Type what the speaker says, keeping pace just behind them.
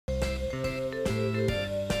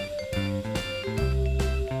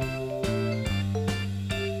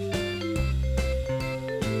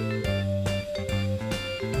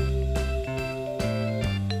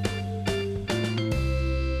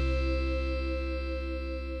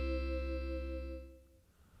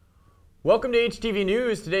Welcome to HTV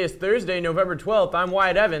News. Today is Thursday, November 12th. I'm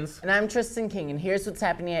Wyatt Evans. And I'm Tristan King, and here's what's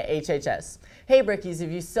happening at HHS. Hey Brickies,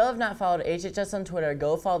 if you still have not followed HHS on Twitter,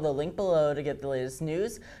 go follow the link below to get the latest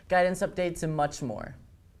news, guidance updates, and much more.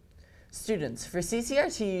 Students, for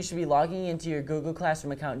CCRT, you should be logging into your Google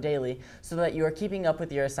Classroom account daily so that you are keeping up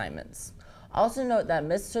with your assignments. Also note that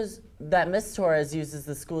Ms. Torres uses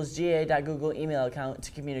the school's ga.google email account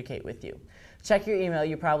to communicate with you. Check your email,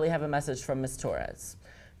 you probably have a message from Ms. Torres.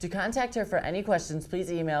 To contact her for any questions,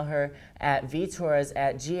 please email her at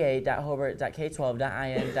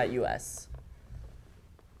vtorres@ga.hobart.k12.in.us.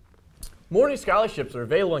 Morning scholarships are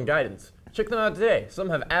available in guidance. Check them out today. Some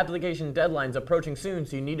have application deadlines approaching soon,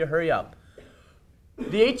 so you need to hurry up.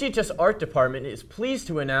 The HHS Art Department is pleased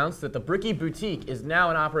to announce that the Bricky Boutique is now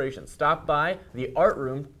in operation. Stop by the art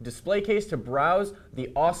room display case to browse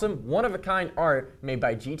the awesome, one-of-a-kind art made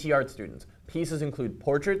by GT Art students. Pieces include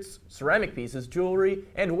portraits, ceramic pieces, jewelry,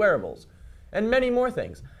 and wearables, and many more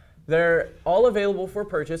things. They're all available for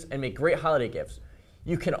purchase and make great holiday gifts.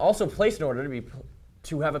 You can also place an order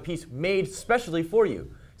to have a piece made specially for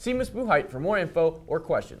you. See Ms. Buheit for more info or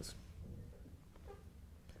questions.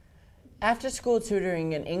 After-school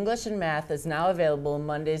tutoring in English and math is now available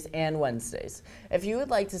Mondays and Wednesdays. If you would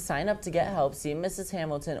like to sign up to get help, see Mrs.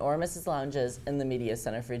 Hamilton or Mrs. Lounges in the Media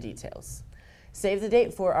Center for details. Save the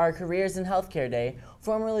date for our Careers in Healthcare Day,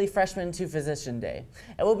 formerly Freshman to Physician Day.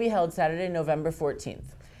 It will be held Saturday, November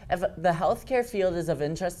 14th. If the healthcare field is of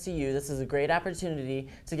interest to you, this is a great opportunity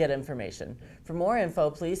to get information. For more info,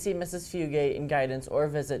 please see Mrs. Fugate in guidance or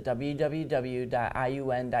visit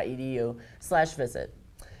www.iun.edu/visit.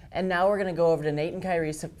 And now we're going to go over to Nate and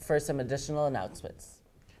Kyrie for some additional announcements.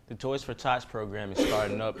 The Toys for Tots program is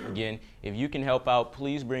starting up again. If you can help out,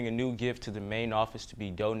 please bring a new gift to the main office to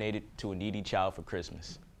be donated to a needy child for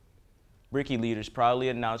Christmas. Bricky leaders proudly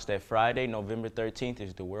announced that Friday, November 13th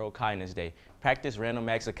is the World Kindness Day. Practice random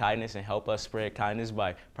acts of kindness and help us spread kindness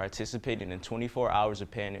by participating in 24 hours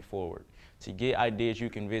of paying it forward. To get ideas, you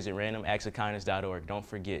can visit randomactsofkindness.org. Don't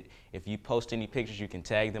forget, if you post any pictures, you can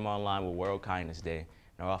tag them online with World Kindness Day.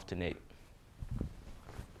 Now off to Nate.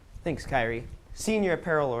 Thanks, Kyrie. Senior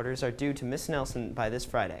apparel orders are due to Miss Nelson by this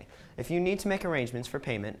Friday. If you need to make arrangements for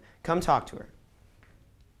payment, come talk to her.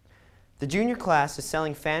 The junior class is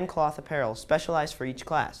selling fan cloth apparel specialized for each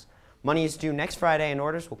class. Money is due next Friday and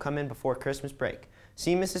orders will come in before Christmas break.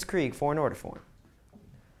 See Mrs. Krieg for an order form.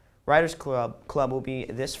 Writers Club will be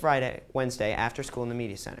this Wednesday after school in the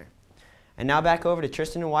Media Center. And now back over to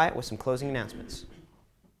Tristan and Wyatt with some closing announcements.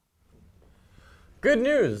 Good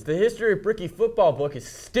news! The History of Bricky football book is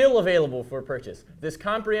still available for purchase. This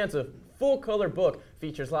comprehensive, full-color book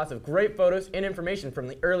features lots of great photos and information from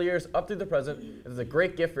the early years up to the present. It is a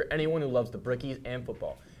great gift for anyone who loves the Brickies and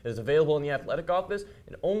football. It is available in the athletic office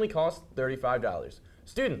and only costs $35.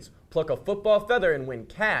 Students, pluck a football feather and win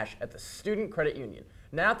cash at the Student Credit Union.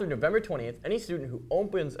 Now through November 20th, any student who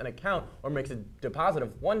opens an account or makes a deposit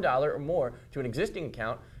of $1 or more to an existing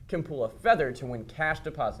account can pull a feather to win cash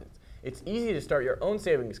deposits. It's easy to start your own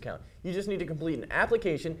savings account. You just need to complete an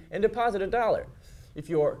application and deposit $1. If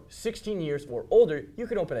you're 16 years or older, you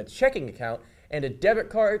can open a checking account and a debit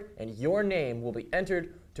card, and your name will be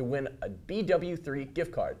entered to win a BW3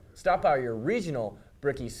 gift card. Stop by your regional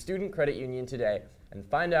Bricky Student Credit Union today and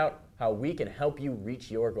find out how we can help you reach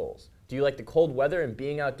your goals. Do you like the cold weather and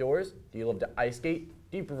being outdoors? Do you love to ice skate?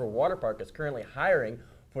 Deep River Water Park is currently hiring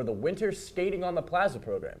for the Winter Skating on the Plaza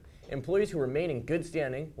program. Employees who remain in good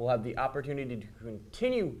standing will have the opportunity to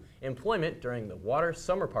continue employment during the water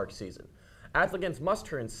summer park season. Applicants must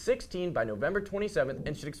turn 16 by November 27th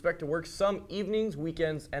and should expect to work some evenings,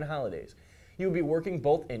 weekends, and holidays. You will be working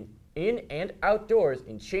both in and outdoors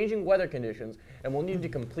in changing weather conditions and will need to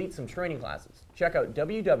complete some training classes. Check out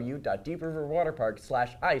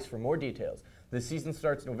www.deepriverwaterpark/ice for more details. The season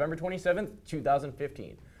starts November 27th,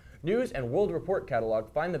 2015. News and World Report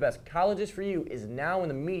catalog, Find the Best Colleges for You, is now in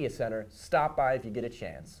the Media Center. Stop by if you get a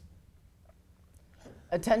chance.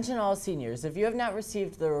 Attention all seniors, if you have not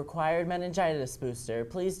received the required meningitis booster,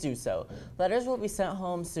 please do so. Letters will be sent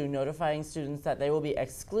home soon notifying students that they will be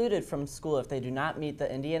excluded from school if they do not meet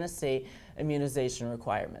the Indiana State immunization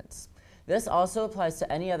requirements. This also applies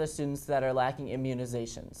to any other students that are lacking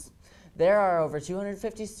immunizations. There are over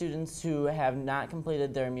 250 students who have not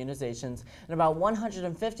completed their immunizations, and about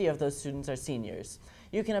 150 of those students are seniors.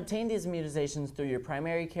 You can obtain these immunizations through your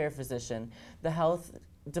primary care physician, the health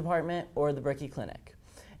department, or the Bricky Clinic.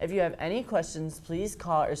 If you have any questions, please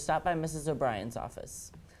call or stop by Mrs. O'Brien's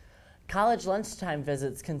office. College lunchtime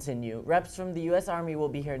visits continue. Reps from the U.S. Army will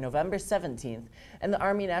be here November 17th, and the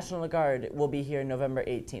Army National Guard will be here November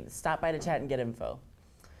 18th. Stop by to chat and get info.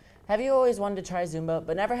 Have you always wanted to try Zumba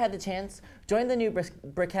but never had the chance? Join the new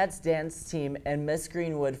Briquettes dance team and Miss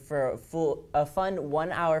Greenwood for a fun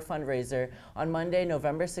 1-hour fundraiser on Monday,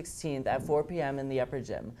 November 16th at 4 p.m. in the upper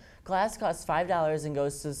gym. Class costs $5 and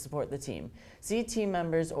goes to support the team. See team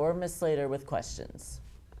members or Miss Slater with questions.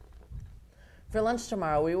 For lunch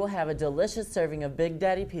tomorrow, we will have a delicious serving of Big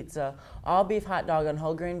Daddy Pizza, all beef hot dog on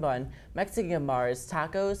whole grain bun, Mexican bars,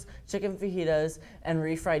 tacos, chicken fajitas, and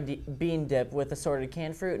refried bean dip with assorted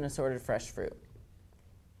canned fruit and assorted fresh fruit.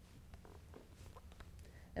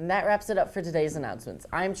 And that wraps it up for today's announcements.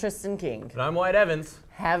 I'm Tristan King. And I'm White Evans.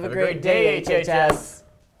 Have a great day, HHS.